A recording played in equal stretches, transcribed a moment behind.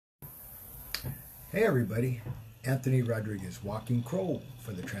Hey everybody, Anthony Rodriguez, Walking Crow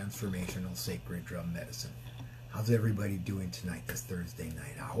for the Transformational Sacred Drum Medicine. How's everybody doing tonight, this Thursday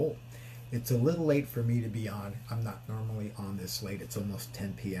night? I hope. It's a little late for me to be on. I'm not normally on this late. It's almost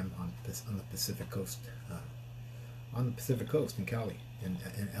 10 p.m. on the Pacific Coast, in Cali, in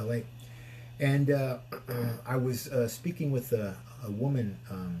LA. And I was speaking with a woman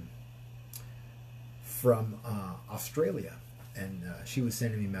from Australia, and she was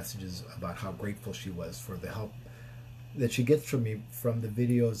sending me messages about how grateful she was for the help that she gets from me, from the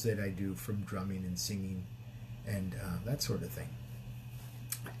videos that I do, from drumming and singing and that sort of thing.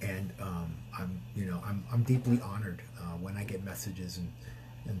 And I'm deeply honored when I get messages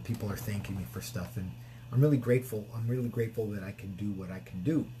and people are thanking me for stuff, and I'm really grateful. I'm really grateful that I can do what I can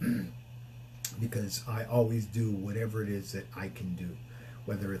do because I always do whatever it is that I can do,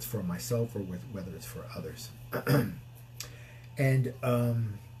 whether it's for myself or whether it's for others. And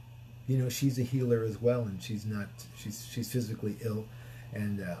she's a healer as well, and she's physically ill,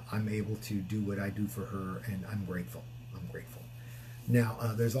 and I'm able to do what I do for her, and I'm grateful.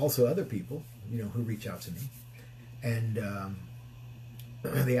 Now there's also other people who reach out to me, and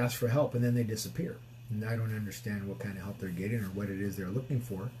they ask for help, and then they disappear, and I don't understand what kind of help they're getting or what it is they're looking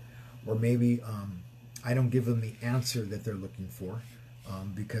for, or maybe I don't give them the answer that they're looking for,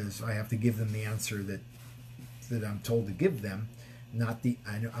 because I have to give them the answer that I'm told to give them,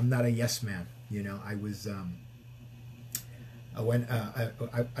 I'm not a yes man.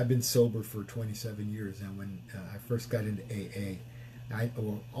 I've been sober for 27 years, and when I first got into AA,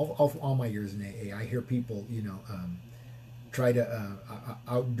 all my years in AA, I hear people try to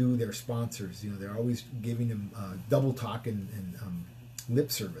outdo their sponsors. They're always giving them double talk and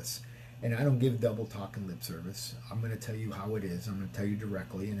lip service. And I don't give double talk and lip service. I'm going to tell you how it is. I'm going to tell you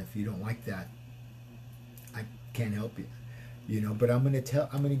directly, and if you don't like that, I can't help you. But I'm going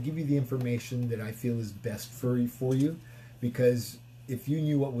to give you the information that I feel is best for you, because if you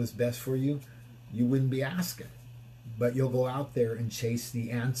knew what was best for you, you wouldn't be asking. But you'll go out there and chase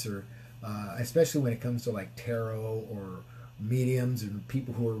the answer, especially when it comes to like tarot or mediums and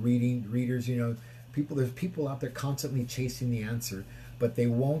people who are readers. There's people out there constantly chasing the answer, but they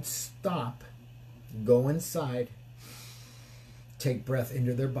won't stop. Go inside, take breath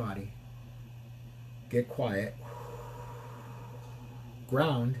into their body, get quiet,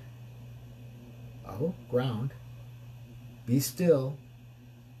 ground, be still,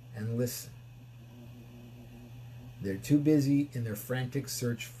 and listen. They're too busy in their frantic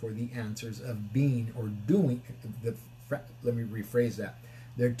search for the answers of being or doing. Let me rephrase that.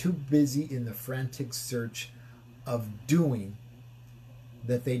 They're too busy in the frantic search of doing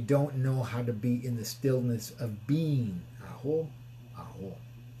that they don't know how to be in the stillness of being. Aho.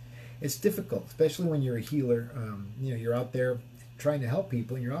 It's difficult, especially when you're a healer. You're out there trying to help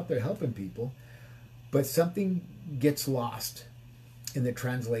people, and you're out there helping people, but something gets lost in the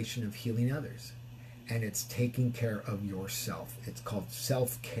translation of healing others, and it's taking care of yourself. It's called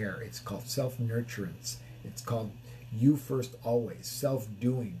self-care. It's called self-nurturance. It's called you first always,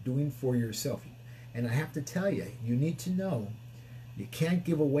 self-doing, doing for yourself. And I have to tell you, you need to know you can't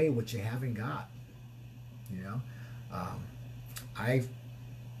give away what you haven't got. I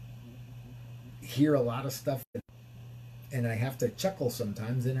hear a lot of stuff, and I have to chuckle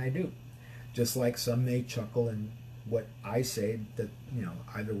sometimes, and I do. Just like some may chuckle in what I say, that,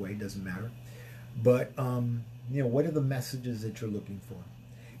 either way, doesn't matter. But, what are the messages that you're looking for?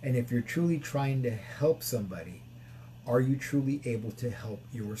 And if you're truly trying to help somebody, are you truly able to help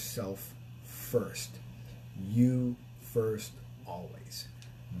yourself first? You first always.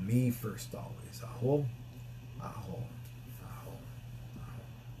 Me first always. Aho.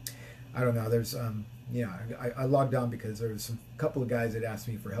 I don't know. There's I logged on because there was a couple of guys that asked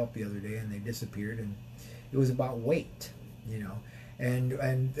me for help the other day, and they disappeared, and it was about weight, and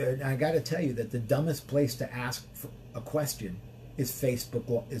I got to tell you that the dumbest place to ask for a question is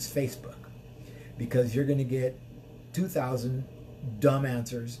Facebook, because you're going to get 2,000 dumb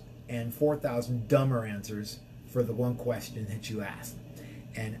answers and 4,000 dumber answers for the one question that you asked.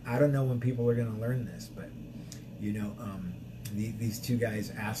 And I don't know when people are going to learn this, but these two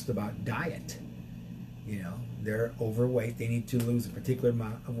guys asked about diet. They're overweight. They need to lose a particular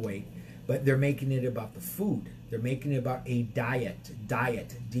amount of weight, but they're making it about the food. They're making it about a diet,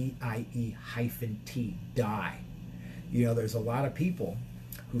 D-I-E-T, die. There's a lot of people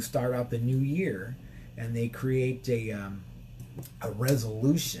who start out the new year and they create a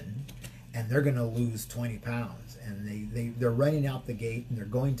resolution, and they're going to lose 20 pounds. And they're running out the gate, and they're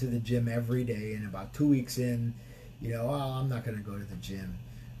going to the gym every day, and about 2 weeks in, I'm not going to go to the gym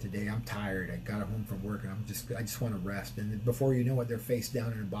today. I'm tired. I got home from work, and I just want to rest. And before you know it, they're face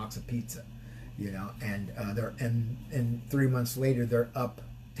down in a box of pizza. and 3 months later they're up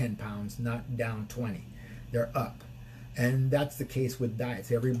 10 pounds, not down 20. They're up. And that's the case with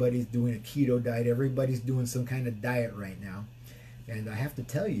diets. Everybody's doing a keto diet. Everybody's doing some kind of diet right now. And I have to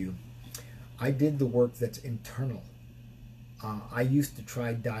tell you, I did the work that's internal. I used to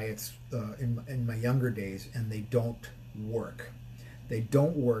try diets in my younger days, and they don't work. They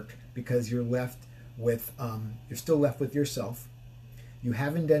don't work because you're still left with yourself. You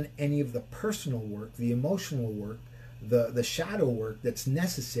haven't done any of the personal work, the emotional work, the shadow work that's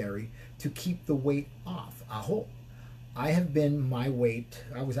necessary to keep the weight off. I have been my weight.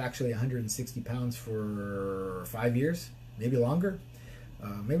 I was actually 160 pounds for 5 years, maybe longer.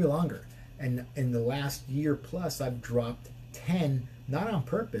 And in the last year plus, I've dropped 10, not on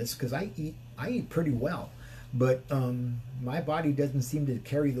purpose, because I eat pretty well, but my body doesn't seem to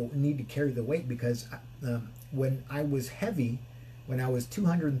need to carry the weight, because when I was heavy, when I was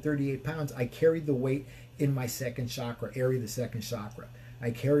 238 pounds, I carried the weight in my second chakra, area of the second chakra.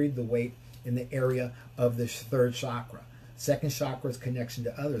 I carried the weight in the area of the third chakra. Second chakra is connection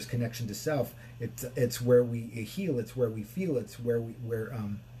to others, connection to self. It's where we heal. It's where we feel. It's where we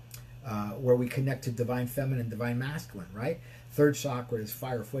connect to divine feminine, divine masculine, right? Third chakra is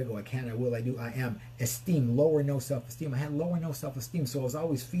fire, fuego. I can, I will, I do, I am. Esteem, lower, no self-esteem. I had lower, no self-esteem, so I was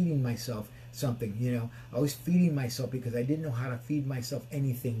always feeding myself something, I was feeding myself because I didn't know how to feed myself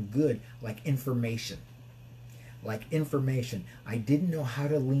anything good, like information. I didn't know how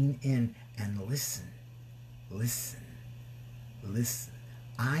to lean in and listen.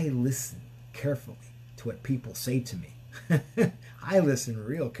 I listen carefully to what people say to me. I listen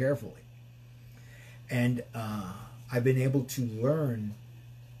real carefully. And I've been able to learn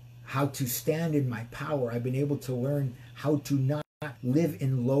how to stand in my power. I've been able to learn how to not live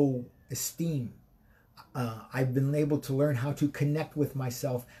in low esteem. I've been able to learn how to connect with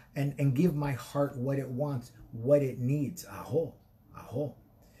myself and give my heart what it wants, what it needs. Aho.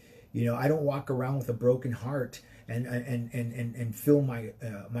 I don't walk around with a broken heart and fill my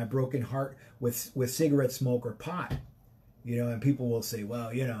broken heart with cigarette smoke or pot. And people will say,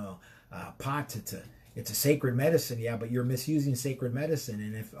 well, pot, it's a sacred medicine. Yeah, but you're misusing sacred medicine.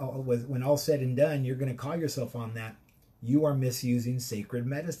 And when all's said and done, you're going to call yourself on that, you are misusing sacred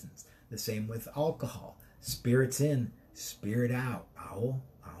medicines. The same with alcohol. Spirits in, spirit out. Aho.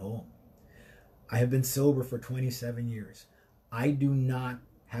 I have been sober for 27 years. I do not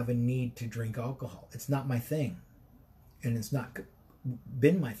have a need to drink alcohol. It's not my thing. And it's not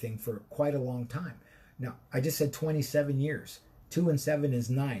been my thing for quite a long time. Now, I just said 27 years. 2 and 7 is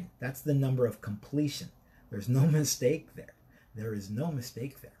 9. That's the number of completion. There's no mistake there. There is no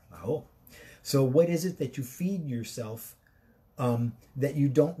mistake there. Oh. So what is it that you feed yourself that you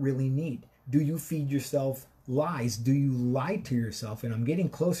don't really need? Do you feed yourself lies? Do you lie to yourself? And I'm getting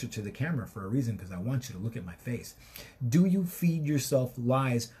closer to the camera for a reason, because I want you to look at my face. Do you feed yourself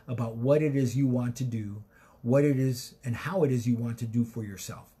lies about what it is you want to do, what it is and how it is you want to do for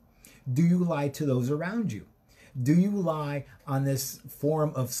yourself? Do you lie to those around you? Do you lie on this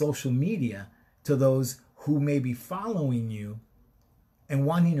form of social media to those who may be following you and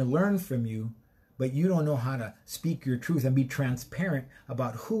wanting to learn from you, but you don't know how to speak your truth and be transparent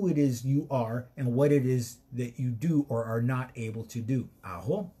about who it is you are and what it is that you do or are not able to do?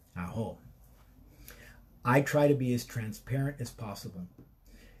 Aho. I try to be as transparent as possible.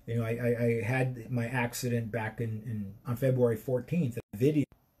 I had my accident back on February 14th, a video.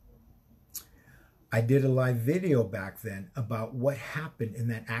 I did a live video back then about what happened in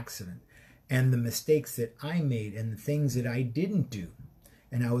that accident and the mistakes that I made and the things that I didn't do.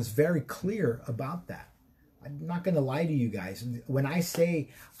 And I was very clear about that. I'm not going to lie to you guys. When I say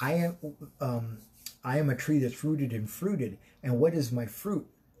I am a tree that's rooted and fruited, and what is my fruit?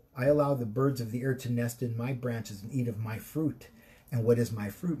 I allow the birds of the air to nest in my branches and eat of my fruit. And what is my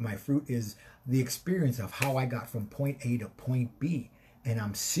fruit? My fruit is the experience of how I got from point A to point B. And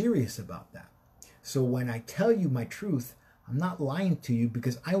I'm serious about that. So when I tell you my truth, I'm not lying to you,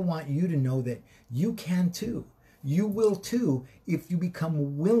 because I want you to know that you can too. You will too if you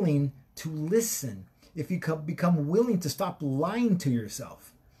become willing to listen, if you become willing to stop lying to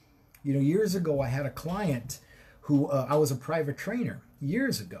yourself. Years ago, I had a client who I was a private trainer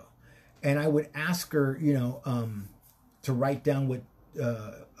years ago, and I would ask her, to write down what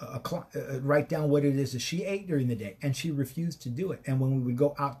it is that she ate during the day, and she refused to do it. And when we would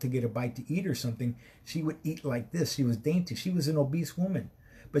go out to get a bite to eat or something, she would eat like this. She was dainty. She was an obese woman,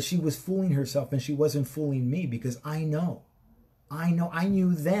 but she was fooling herself, and she wasn't fooling me, because I knew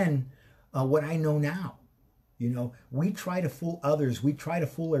then what I know now. We try to fool others. We try to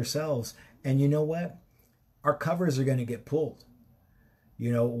fool ourselves. And you know what? Our covers are going to get pulled.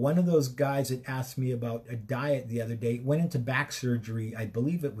 You know, one of those guys that asked me about a diet the other day went into back surgery, I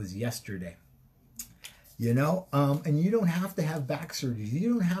believe it was yesterday. You know, and you don't have to have back surgery. You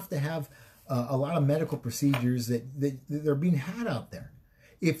don't have to have a lot of medical procedures that are being had out there.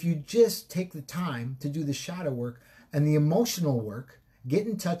 If you just take the time to do the shadow work and the emotional work, get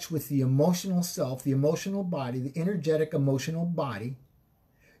in touch with the emotional self, the emotional body, the energetic emotional body,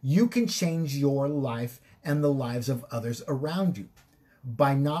 you can change your life and the lives of others around you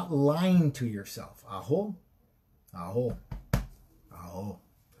by not lying to yourself. Aho, aho, aho,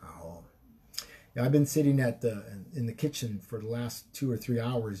 aho. Yeah, I've been sitting in the kitchen for the last 2 or 3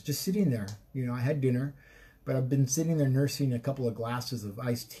 hours, just sitting there. You know, I had dinner, but I've been sitting there nursing a couple of glasses of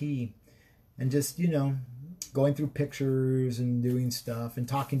iced tea and just, you know, going through pictures and doing stuff and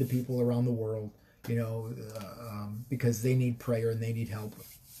talking to people around the world, you know, because they need prayer and they need help.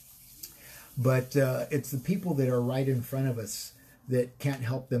 But it's the people that are right in front of us that can't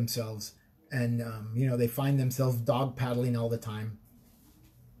help themselves. And, you know, they find themselves dog paddling all the time.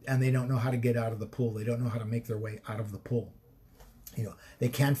 And they don't know how to get out of the pool. They don't know how to make their way out of the pool. You know, they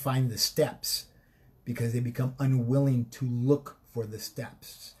can't find the steps because they become unwilling to look for the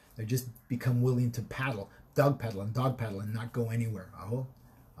steps. They just become willing to dog paddle, and not go anywhere. Aho,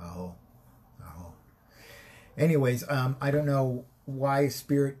 aho, aho. Anyways, I don't know why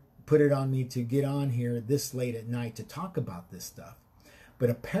Spirit put it on me to get on here this late at night to talk about this stuff.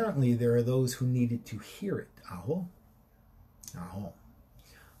 But apparently there are those who needed to hear it. Aho, aho.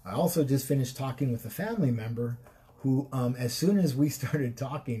 I also just finished talking with a family member who, as soon as we started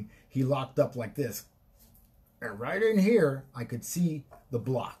talking, he locked up like this. And right in here, I could see the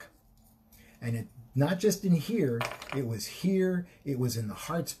block. And it not just in here, it was here, it was in the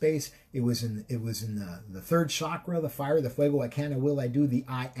heart space, it was in the third chakra, the fire, the fuego, I can, I will, I do, the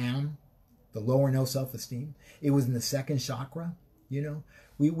I am, the lower no self-esteem. It was in the second chakra, you know.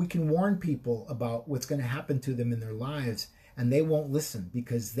 We can warn people about what's going to happen to them in their lives, and they won't listen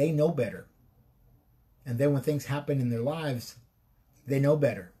because they know better. And then when things happen in their lives, they know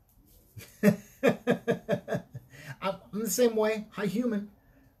better. I'm the same way. I'm human.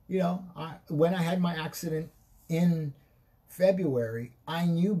 You know, when I had my accident in February, I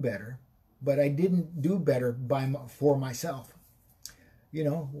knew better, but I didn't do better for myself. You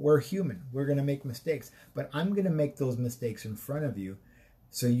know, we're human. We're going to make mistakes. But I'm going to make those mistakes in front of you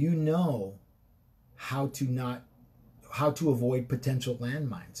so you know how to avoid potential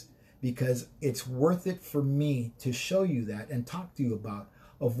landmines. Because it's worth it for me to show you that and talk to you about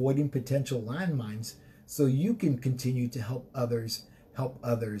avoiding potential landmines so you can continue to help others, help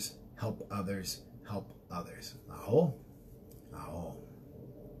others, help others, help others. Aho, aho,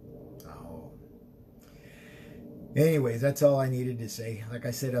 aho. Anyways, that's all I needed to say. Like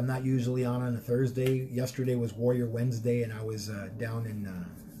I said, I'm not usually on a Thursday. Yesterday was Warrior Wednesday, and I was down in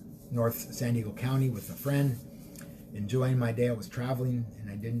North San Diego County with a friend, enjoying my day. I was traveling, and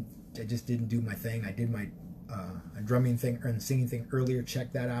I just didn't do my thing. I did my drumming thing and singing thing earlier.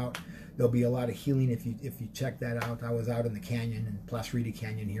 Check that out. There'll be a lot of healing if you check that out. I was out in the canyon, in Placerita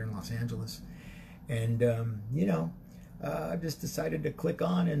Canyon here in Los Angeles, and you know, I just decided to click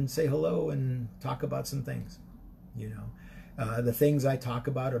on and say hello and talk about some things. You know, the things I talk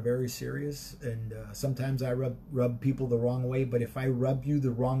about are very serious, and sometimes I rub people the wrong way. But if I rub you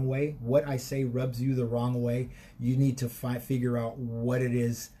the wrong way, what I say rubs you the wrong way, you need to figure out what it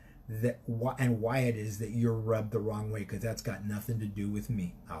is and why it is that you're rubbed the wrong way, because that's got nothing to do with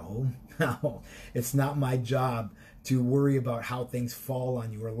me. Oh, it's not my job to worry about how things fall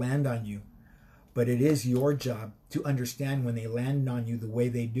on you or land on you, but it is your job to understand when they land on you the way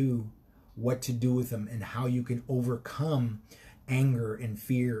they do, what to do with them, and how you can overcome anger and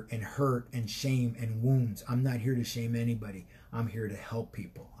fear and hurt and shame and wounds. I'm not here to shame anybody. I'm here to help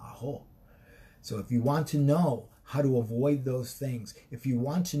people. Aho. So if you want to know how to avoid those things, if you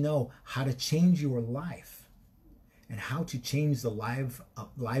want to know how to change your life and how to change the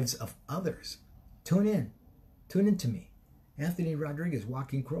lives of others, tune in to me. Anthony Rodriguez,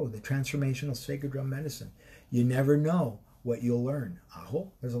 Walking Crow, the Transformational Sacred Drum Medicine. You never know what you'll learn.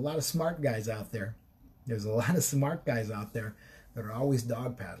 Aho. There's a lot of smart guys out there. There's a lot of smart guys out there that are always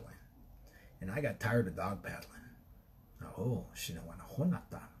dog paddling. And I got tired of dog paddling. Aho, shinawana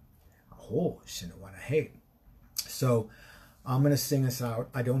honata. Aho, shinawana hey. So I'm going to sing us out.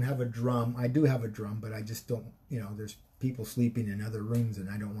 I don't have a drum. I do have a drum, but I just don't, you know, there's people sleeping in other rooms and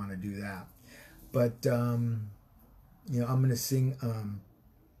I don't want to do that. But, you know, I'm going to sing, I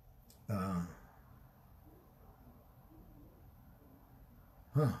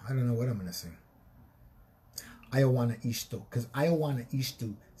don't know what I'm going to sing. Ayawana Ishto, because Ayawana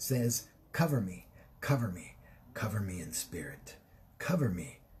Ishto says, cover me, cover me, cover me in spirit. Cover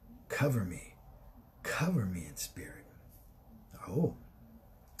me, cover me, cover me in spirit. Oh.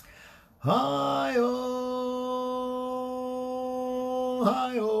 Hayo,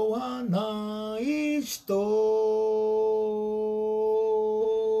 hayo wa nai shito.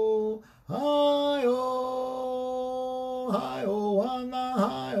 Hayo, hayo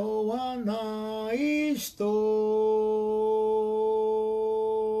wa nai shito.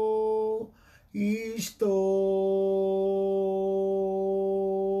 Isto,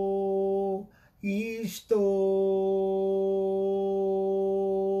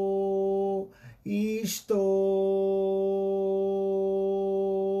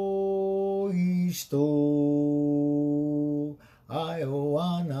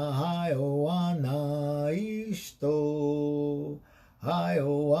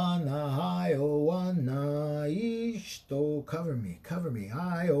 Iowana, isto. Cover me, cover me.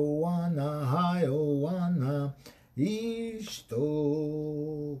 Iowana,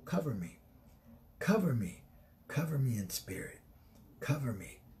 isto. Cover me, cover me, cover me in spirit. Cover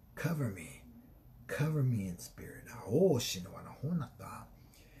me, cover me, cover me in spirit.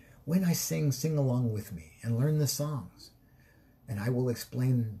 When I sing, sing along with me and learn the songs. And I will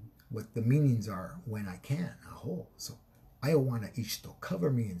explain what the meanings are when I can. So, Iowana Ishto,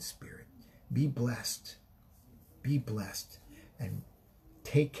 cover me in spirit. Be blessed. Be blessed. And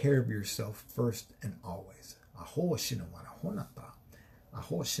take care of yourself first and always.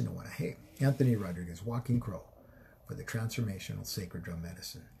 Hey, Anthony Rodriguez, Walking Crow, for the Transformational Sacred Drum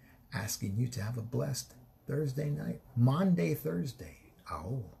Medicine, asking you to have a blessed Thursday night. Monday, Thursday.